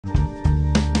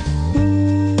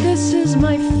This is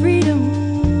my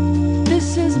freedom.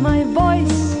 This is my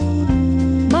voice.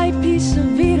 My piece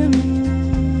of Eden.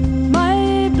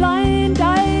 My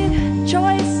blind-eyed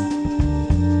choice.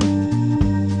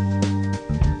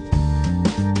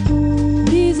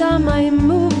 These are my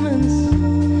movements.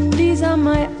 These are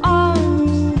my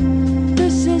arms.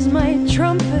 This is my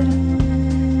trumpet.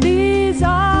 These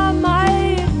are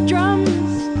my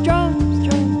drums, drums, drums,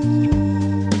 drums.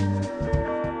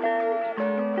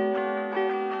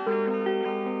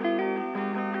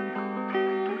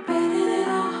 Betting it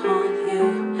all on you.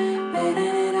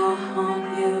 Betting it all on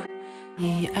you.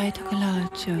 I took a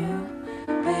lot,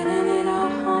 Betting it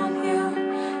all on you.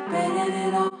 Betting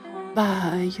it all on you.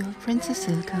 by your Princess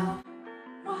Silke.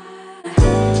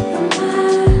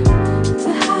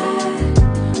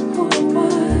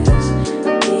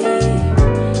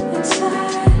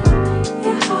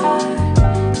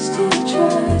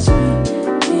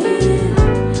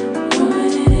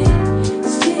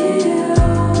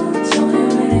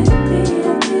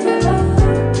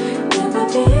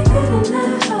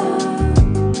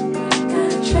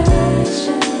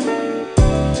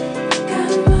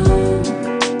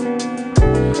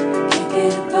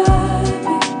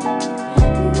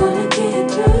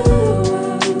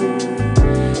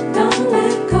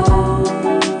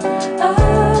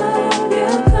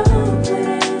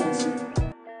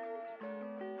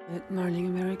 Good morning,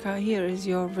 America. Here is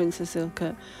your Princess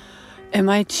Silke. Am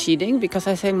I cheating because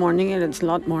I say morning and it's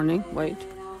not morning? Wait.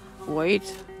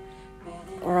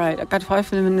 Alright, I got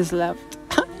 5 minutes left.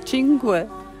 Cinque.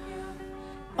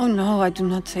 Oh no, I do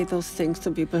not say those things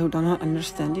to people who do not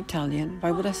understand Italian.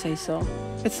 Why would I say so?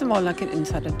 It's more like an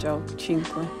insider joke. Cinque.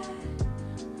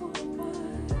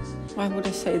 Why would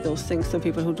I say those things to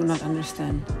people who do not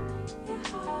understand?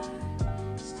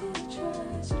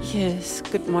 Yes,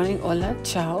 good morning, hola,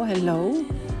 ciao, hello.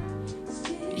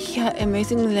 Yeah,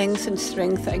 amazing length and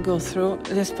strength I go through,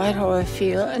 despite how I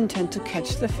feel and tend to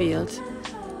catch the field.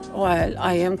 While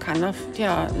I am kind of,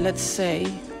 let's say,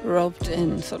 roped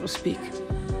in, so to speak.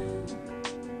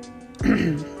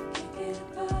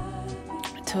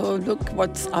 To look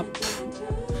what's up.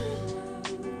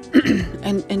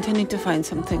 and intending to find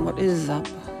something, what is up.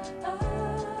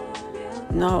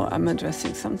 Now I'm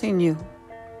addressing something new.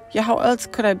 Yeah, how else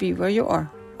could I be where you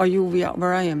are? Or you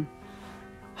where I am?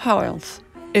 How else?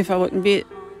 If I wouldn't be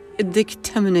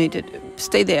dictaminated,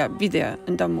 stay there, be there,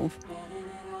 and don't move.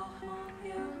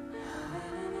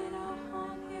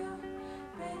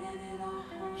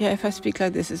 Yeah, if I speak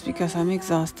like this, it's because I'm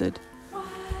exhausted.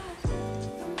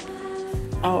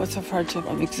 Oh, it's a hardship,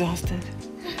 I'm exhausted.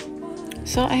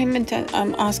 So I'm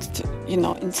asked,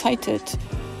 incited,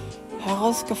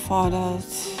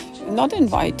 herausgefordert, not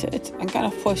invited, I'm kind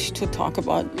of pushed to talk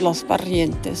about los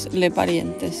parientes, le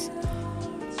parientes.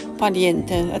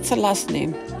 Pariente, that's a last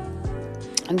name.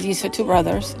 And these are 2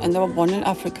 brothers, and they were born in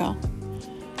Africa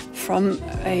from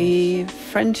a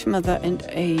French mother and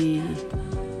a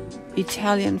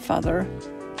Italian father.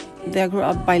 They grew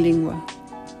up bilingual.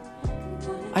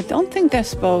 I don't think they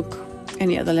spoke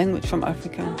any other language from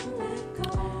Africa.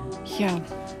 Yeah,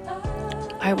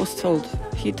 I was told,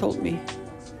 he told me.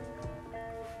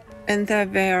 And they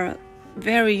were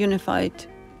very unified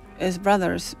as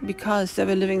brothers because they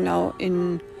were living now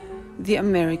in the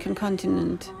American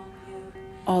continent,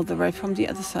 all the way from the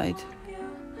other side.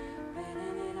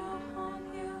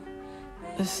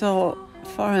 So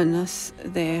foreigners,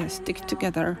 they stick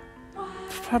together.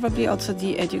 Probably also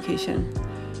the education.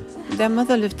 Their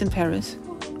mother lived in Paris.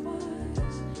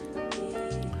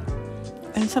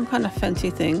 And some kind of fancy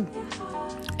thing.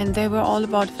 And they were all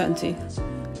about fancy.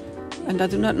 And I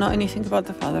do not know anything about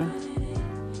the father.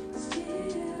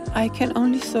 I can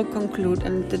only so conclude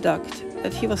and deduct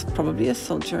that he was probably a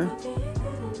soldier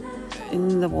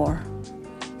in the war.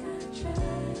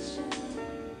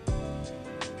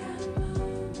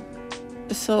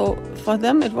 So for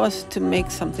them it was to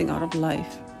make something out of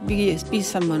life, be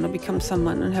someone or become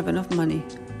someone and have enough money.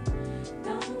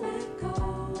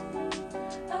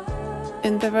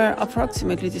 And they were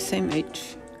approximately the same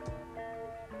age.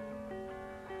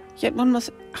 Yet one was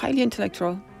highly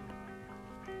intellectual,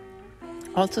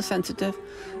 also sensitive,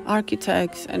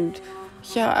 architects, and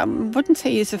I wouldn't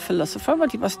say he's a philosopher,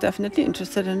 but he was definitely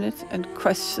interested in it and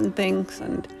questioned things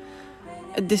and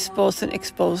disposed and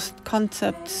exposed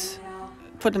concepts,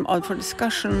 put them out for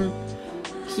discussion.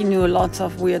 He knew lots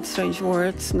of weird, strange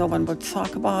words no one would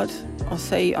talk about or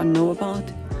say or know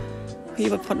about.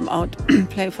 He would put them out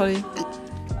playfully.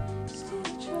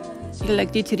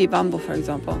 Like Ditiri Bambo, for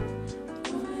example.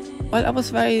 Well, I was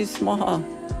very small.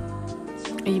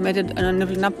 He made it on a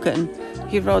little napkin.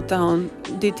 He wrote down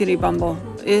Ditiri Bambo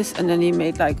is, and then he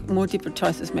made like multiple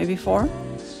choices, maybe 4.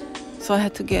 So I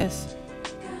had to guess.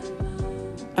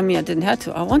 I mean, I didn't have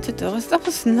to. I wanted to. That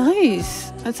was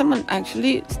nice. And someone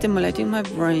actually stimulating my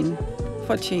brain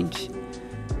for change.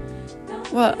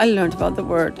 Well, I learned about the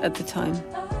word at the time.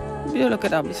 You look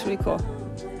it up. It's really cool.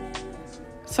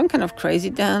 Some kind of crazy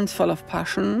dance full of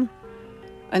passion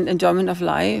and enjoyment of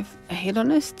life.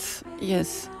 Hedonists?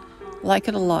 Yes. Like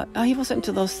it a lot. He was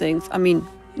into those things. I mean,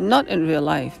 not in real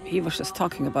life. He was just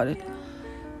talking about it.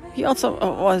 He also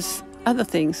was other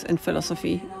things in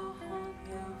philosophy.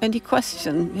 And he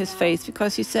questioned his faith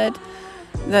because he said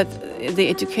that the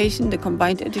education, the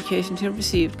combined education he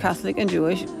received, Catholic and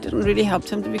Jewish, didn't really help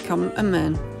him to become a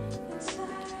man.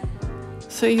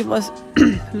 So he was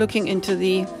looking into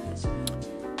the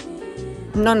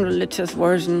non-religious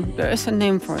version. There is a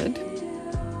name for it,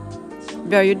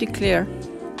 where you declare.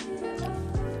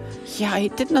 Yeah, he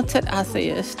did not say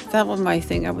atheist. That was my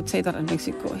thing. I would say that in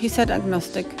Mexico. He said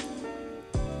agnostic.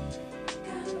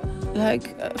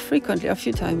 Frequently, a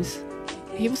few times.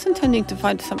 He was intending to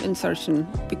find some insertion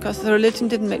because the religion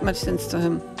didn't make much sense to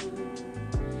him.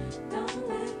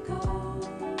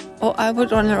 Or I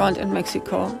would run around in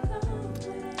Mexico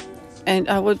and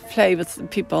I would play with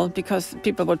people because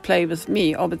people would play with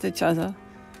me or with each other.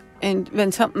 And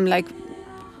when something like,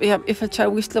 if a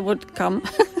Chahuistla would come,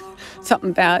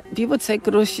 something bad, we would say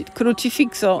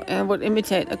crucifixo and would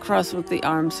imitate a cross with the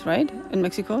arms, right? In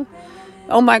Mexico.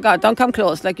 Oh my God, don't come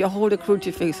close, like you hold a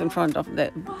crucifix in front of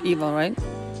the evil, right?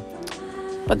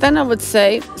 But then I would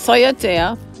say, soy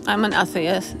atea, I'm an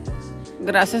atheist,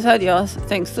 gracias a Dios,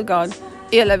 thanks to God,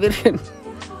 y a la Virgen.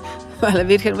 Well, la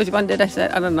Virgen, which one did I say?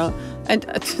 I don't know. And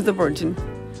to the Virgin.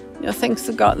 Yeah, thanks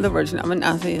to God, the Virgin, I'm an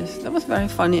atheist. That was very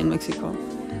funny in Mexico.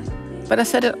 But I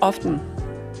said it often.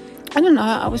 I don't know,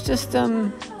 I was just,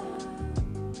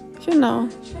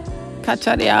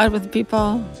 cacharear with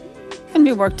people. And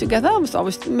we work together. I was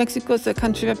always, Mexico is a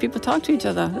country where people talk to each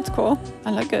other. That's cool.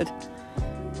 I like it.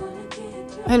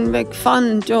 And make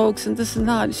fun, jokes, and this and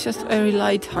that. It's just very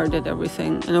light-hearted,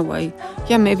 everything, in a way.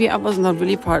 Yeah, maybe I was not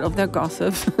really part of their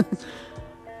gossip.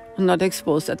 I'm not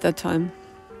exposed at that time.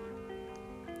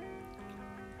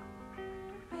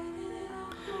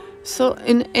 So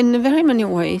in very many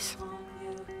ways,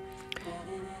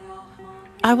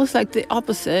 I was like the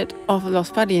opposite of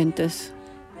Los Parientes.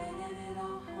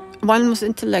 One was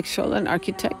intellectual, an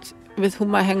architect with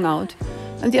whom I hang out,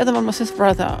 and the other one was his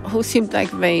brother, who seemed like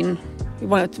vain. He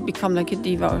wanted to become like a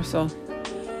diva or so.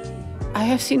 I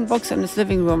have seen books in his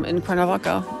living room in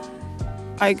Cuernavaca.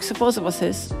 I suppose it was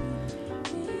his,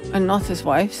 and not his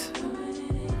wife's.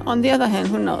 On the other hand,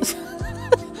 who knows?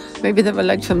 Maybe they were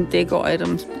like some Deco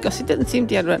items, because he didn't seem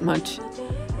to have read much.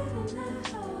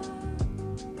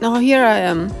 Now here I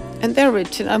am, and they're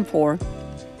rich and I'm poor.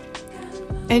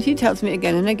 And he tells me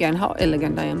again and again how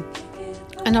elegant I am.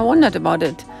 And I wondered about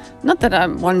it. Not that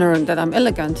I'm wondering that I'm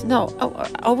elegant. No, I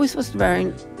always was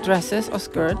wearing dresses or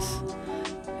skirts.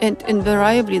 And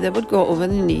invariably they would go over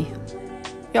the knee.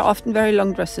 Yeah, often very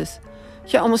long dresses.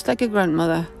 Yeah, almost like a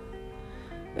grandmother.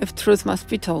 If truth must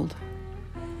be told.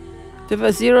 There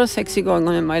was zero sexy going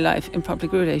on in my life in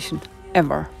public relation.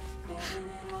 Ever.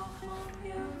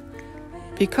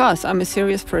 Because I'm a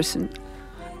serious person.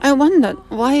 I wondered,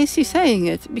 why is he saying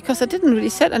it? Because I didn't really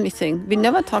say anything. We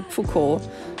never talked Foucault.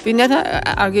 We never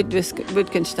argued with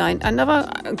Wittgenstein. I never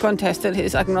contested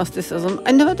his agnosticism.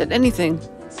 I never did anything.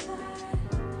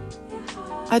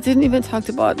 I didn't even talk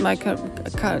about my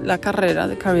la carrera,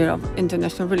 the career of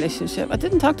international relationship. I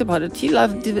didn't talk about it. He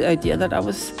loved the idea that I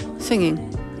was singing.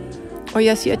 Oh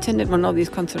yes, he attended one of these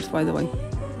concerts, by the way.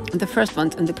 The first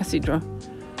one in the cathedral.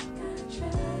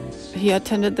 He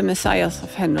attended the Messiahs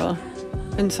of Handel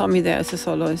and saw me there as a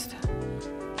soloist.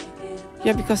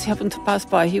 Yeah, because he happened to pass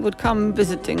by. He would come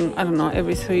visiting, I don't know,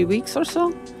 every 3 weeks or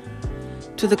so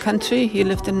to the country. He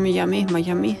lived in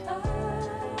Miami.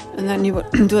 And then he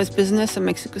would do his business in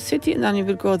Mexico City, and then he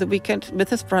would go the weekend with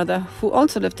his brother, who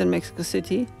also lived in Mexico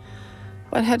City,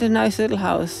 but had a nice little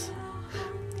house.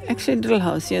 Actually, a little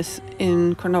house, yes,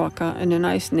 in Cuernavaca, in a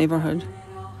nice neighborhood.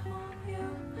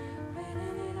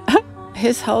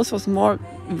 His house was more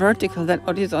vertical than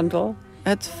horizontal.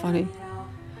 That's funny.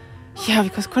 Yeah,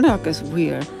 because Cuernavaca is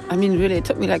weird. I mean, really, it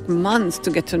took me like months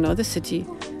to get to know the city.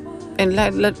 And I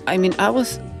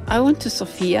went to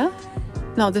Sofia,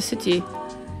 no, the city.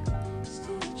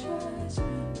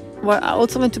 Well, I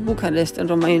also went to Bucharest in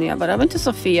Romania, but I went to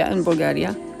Sofia in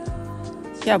Bulgaria.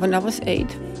 Yeah, when I was 8.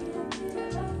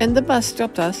 And the bus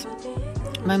dropped us,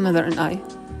 my mother and I.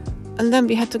 And then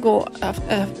we had to go, after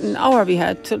an hour we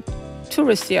had to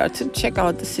tourist yard to check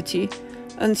out the city.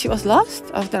 And she was lost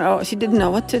after an hour. She didn't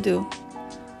know what to do.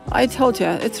 I told you,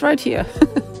 it's right here.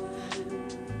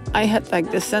 I had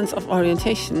like this sense of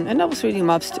orientation, and I was reading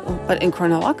maps too. But in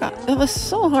Cuernavaca, it was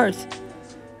so hard.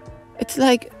 It's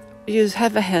like you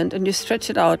have a hand and you stretch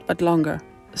it out, but longer.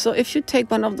 So if you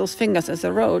take one of those fingers as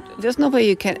a road, there's no way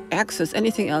you can access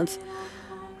anything else.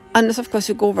 Unless, of course,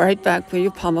 you go right back where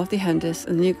your palm of the hand is,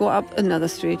 and then you go up another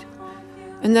street.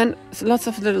 And then lots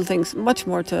of little things, much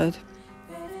more to it.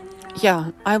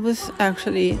 Yeah, I was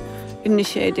actually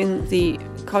initiating the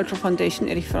Cultural Foundation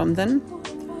Erich Fromm then.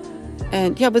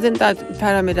 And yeah, within that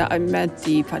parameter, I met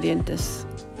the Parientes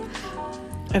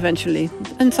eventually.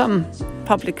 In some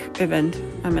public event,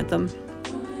 I met them.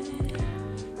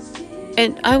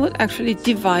 And I would actually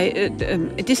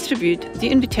distribute the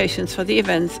invitations for the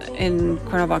events in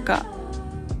Cuernavaca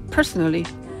personally.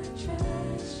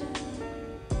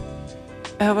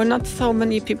 There were not so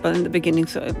many people in the beginning,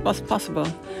 so it was possible.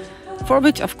 For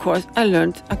which, of course, I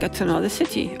got to know the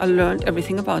city. I learned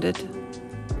everything about it.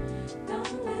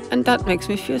 And that makes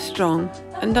me feel strong.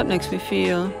 And that makes me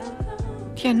feel,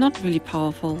 yeah, not really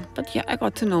powerful. But yeah, I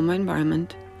got to know my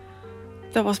environment.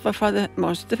 That was by far the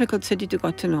most difficult city to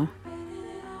get to know.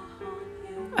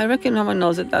 I reckon no one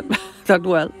knows it that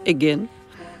well again.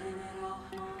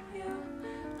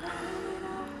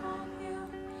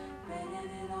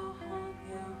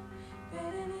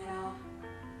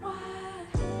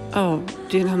 Oh,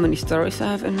 do you know how many stories I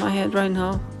have in my head right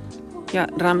now? Yeah,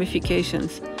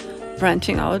 ramifications,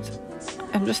 branching out.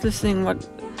 I'm just listening what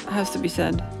has to be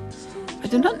said. I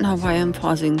do not know why I'm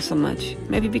pausing so much.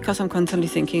 Maybe because I'm constantly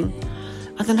thinking.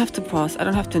 I don't have to pause. I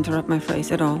don't have to interrupt my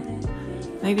phrase at all.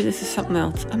 Maybe this is something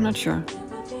else. I'm not sure.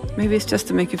 Maybe it's just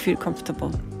to make you feel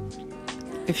comfortable.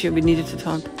 If you needed to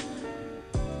talk.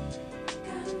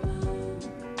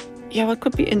 Yeah, what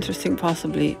could be interesting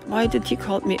possibly? Why did he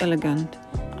call me elegant?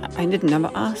 I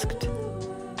never asked.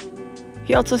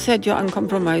 He also said you're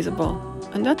uncompromisable.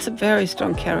 And that's a very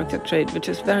strong character trait, which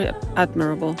is very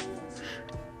admirable.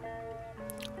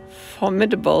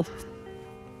 Formidable.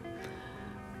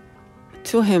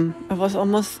 To him, it was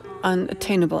almost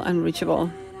unattainable, unreachable.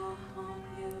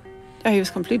 He was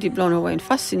completely blown away and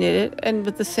fascinated, and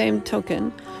with the same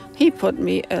token, he put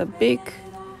me a big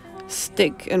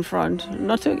stick in front,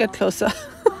 not to get closer,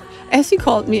 as he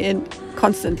called me in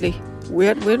constantly.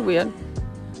 Weird, weird, weird.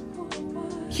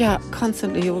 Yeah,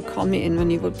 constantly he would call me in when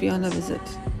he would be on a visit,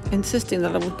 insisting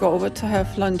that I would go over to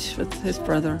have lunch with his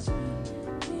brother.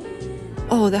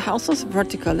 Oh, the house was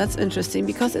vertical. That's interesting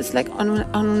because it's like on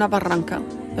una barranca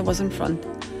that was in front.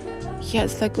 Yeah,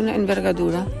 it's like una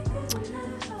envergadura.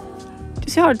 Do you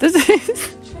see how hard this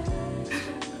is?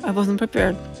 I wasn't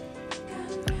prepared.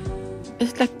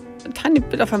 It's like a tiny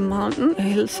bit of a mountain, a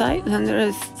hillside, and then there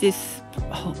is this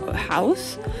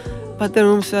house, but the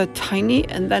rooms were tiny,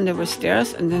 and then there were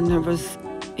stairs, and then there was,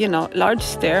 large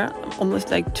stair, almost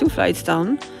like 2 flights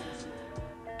down.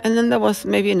 And then there was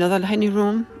maybe another tiny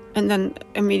room, and then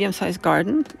a medium-sized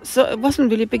garden. So it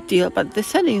wasn't really a big deal, but the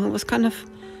setting was kind of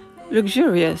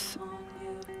luxurious.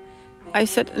 I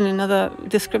said in another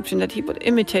description that he would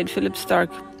imitate Philip Stark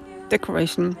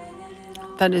decoration.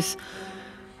 That is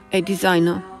a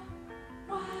designer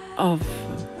of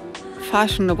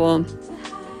fashionable,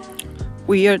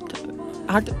 weird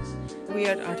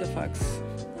artifacts,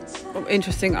 of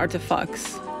interesting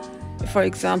artifacts. For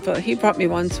example, he brought me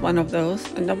once one of those,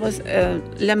 and that was a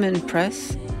lemon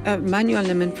press, a manual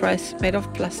lemon press made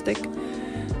of plastic,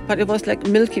 but it was like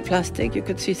milky plastic you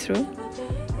could see through,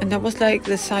 and that was like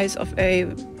the size of a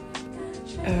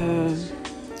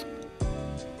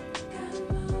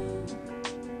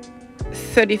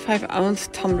 35-ounce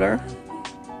tumbler,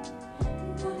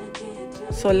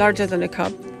 so larger than a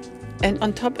cup. And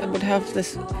on top it would have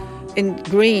this, in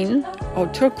green or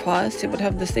turquoise, it would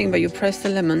have this thing where you press the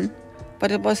lemon,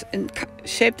 but it was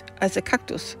shaped as a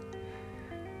cactus.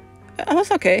 I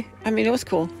was okay. I mean, it was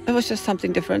cool. It was just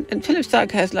something different. And Philip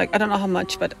Stark has I don't know how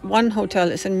much, but one hotel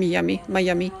is in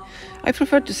Miami. I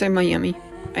prefer to say Miami.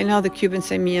 I know the Cubans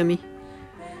say Miami.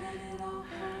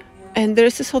 And there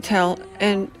is this hotel,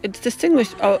 and it's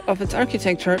distinguished of its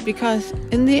architecture because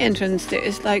in the entrance there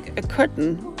is like a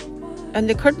curtain, and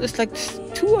the curtain is like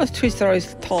 2 or 3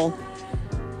 stories tall,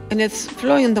 and it's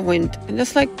blowing in the wind, and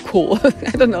it's like cool.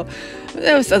 I don't know.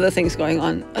 There was other things going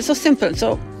on. So simple.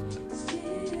 So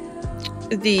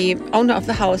the owner of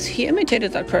the house, he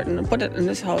imitated that curtain and put it in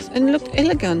his house, and it looked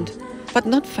elegant, but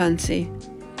not fancy.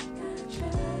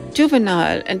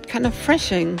 Juvenile and kind of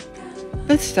refreshing,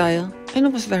 with style, and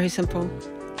it was very simple.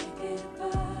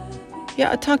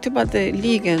 Yeah, I talked about the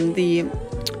liegen, the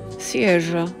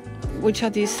siège, which are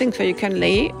these things where you can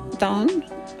lay down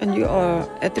and you are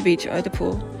at the beach or at the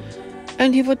pool,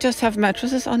 And he would just have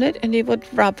mattresses on it, and he would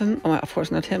wrap him. Oh, of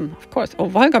course, not him. Of course. Oh,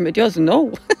 Valga Dios,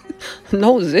 no.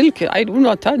 No, Silke, I do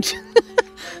not touch.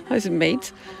 His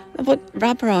mates. I would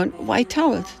wrap around white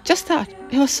towels. Just that.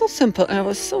 It was so simple, and it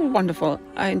was so wonderful.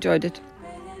 I enjoyed it.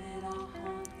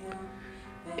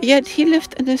 Yet he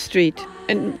lived in a street.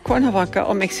 And Cuernavaca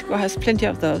or Mexico has plenty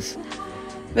of those.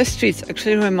 The streets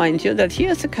actually remind you that here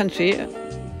is a country,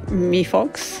 me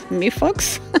folks, me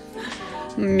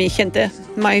gente,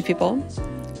 my people,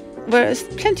 where there's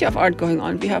plenty of art going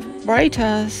on. We have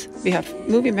writers, we have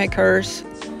movie makers,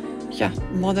 yeah,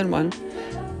 more than one.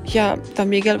 Yeah, Don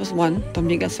Miguel was one, Don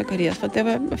Miguel Zacarias, but there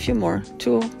were a few more,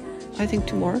 I think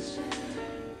two more.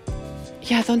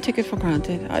 Yeah, don't take it for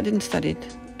granted. I didn't study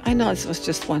it. I know it was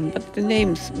just one, but the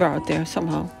names were out there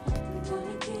somehow.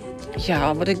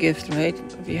 Yeah, what a gift, right?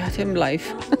 We had him live.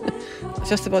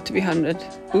 Just about to be 100.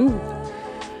 Ooh.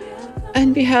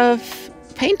 And we have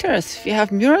painters. We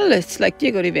have muralists like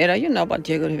Diego Rivera. You know about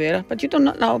Diego Rivera, but you do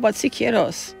not know about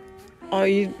Siqueiros. Or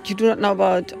you do not know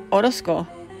about Orozco.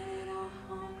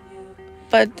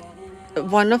 But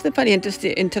one of the Parientes,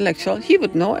 the intellectual, he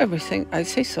would know everything. I'd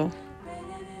say so.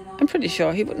 I'm pretty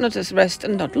sure he would not just rest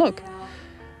and not look.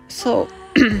 So,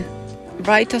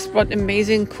 writers brought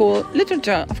amazing, cool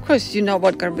literature. Of course, you know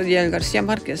about Gabriel Garcia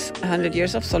Marquez, 100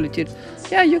 Years of Solitude.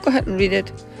 Yeah, you go ahead and read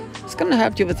it. It's going to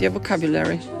help you with your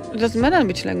vocabulary. It doesn't matter in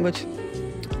which language.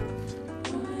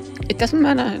 It doesn't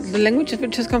matter. The language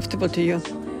which is comfortable to you.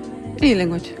 Any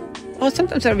language. Or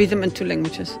sometimes I read them in two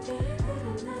languages.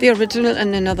 The original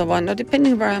and another one, or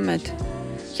depending where I'm at.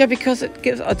 Yeah, because it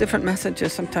gives out different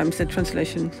messages sometimes, the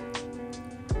translations.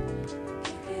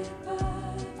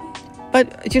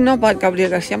 But you know about Gabriel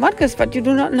Garcia Marquez, but you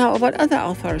do not know about other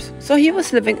authors. So he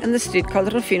was living in the street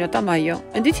called Rufino Tamayo.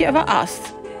 And did he ever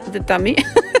ask the dummy,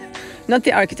 not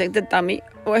the architect, the dummy,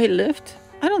 where he lived?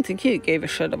 I don't think he gave a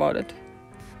shit about it.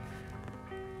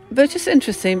 But it's just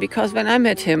interesting because when I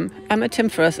met him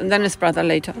first and then his brother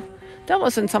later. That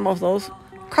was in some of those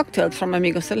cocktails from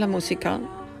Amigos de la Música.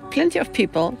 Plenty of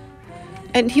people.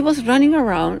 And he was running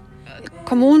around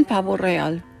como un pavo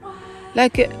real.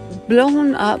 Like a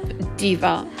blown up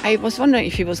diva. I was wondering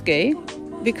if he was gay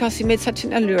because he made such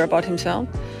an allure about himself.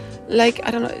 Like,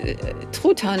 I don't know,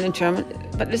 Truthahn in German,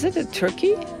 but is it a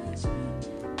turkey?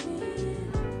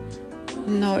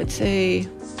 No, it's a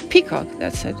peacock,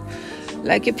 that's it.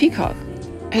 Like a peacock.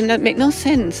 And that made no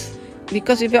sense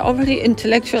because we were already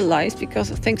intellectualized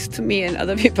because of thanks to me and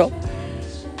other people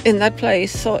in that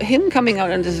place. So him coming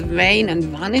out in this vain and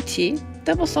vanity,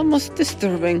 that was almost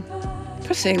disturbing.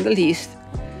 For saying the least.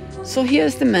 So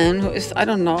here's the man who is, I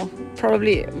don't know,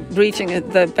 probably reaching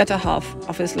the better half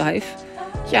of his life.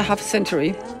 Yeah, half a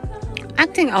century.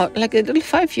 Acting out like a little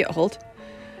 5-year-old.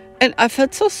 And I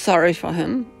felt so sorry for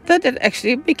him that it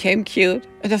actually became cute.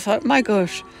 And I thought, my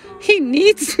gosh, he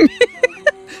needs me.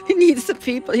 He needs the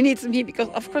people. He needs me because,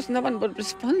 of course, no one would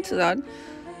respond to that.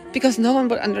 Because no one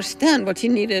would understand what he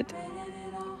needed.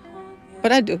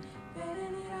 But I do.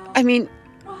 I mean,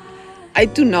 I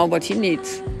do know what he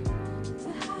needs.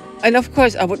 And of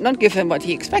course, I would not give him what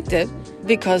he expected,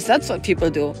 because that's what people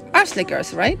do. Arse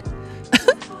lickers, right?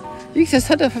 You just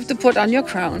sort of have to put on your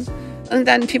crown, and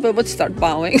then people would start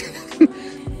bowing.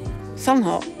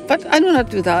 Somehow. But I do not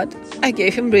do that. I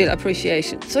gave him real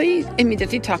appreciation. So he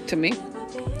immediately talked to me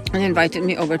and invited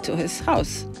me over to his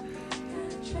house.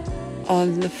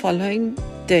 On the following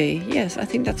day, yes, I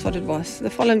think that's what it was. The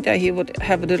following day, he would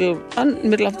have a little,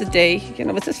 middle of the day,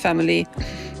 with his family,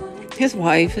 his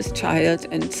wife, his child,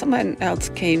 and someone else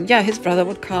came. Yeah, his brother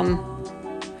would come,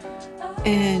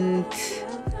 and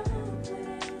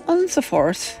so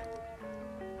forth.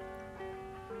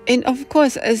 And of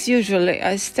course, as usually,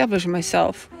 I establish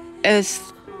myself as,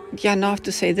 now I have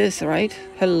to say this, right?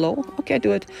 Hello? Okay, I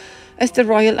do it. As the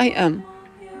royal I am.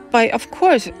 By, of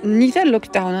course, neither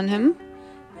look down on him,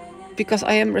 because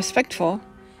I am respectful,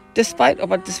 despite of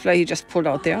what display he just pulled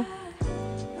out there.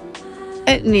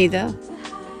 And neither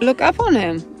look up on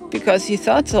him, because he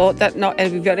thought so that not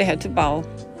everybody had to bow.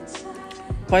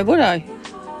 Why would I?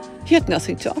 He had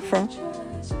nothing to offer.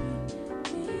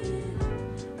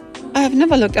 I have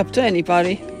never looked up to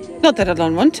anybody. Not that I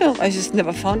don't want to, I just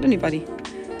never found anybody.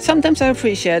 Sometimes I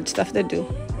appreciate stuff they do.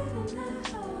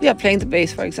 Yeah, playing the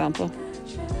bass, for example.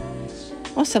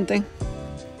 Or something.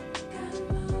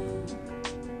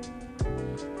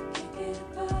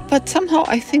 But somehow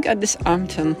I think I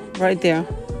disarmed him right there.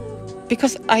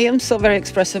 Because I am so very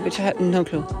expressive, which I had no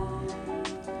clue.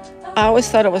 I always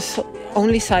thought I was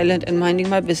only silent and minding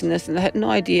my business, and I had no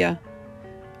idea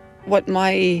what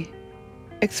my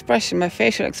expression, my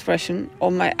facial expression,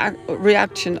 or my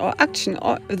reaction or action,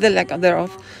 or the lack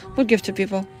thereof, would give to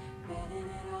people.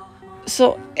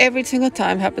 So every single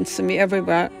time happens to me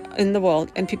everywhere in the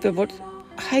world, and people would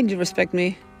highly respect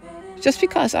me just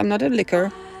because I'm not a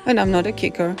licker and I'm not a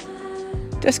kicker,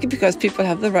 just because people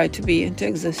have the right to be and to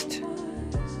exist.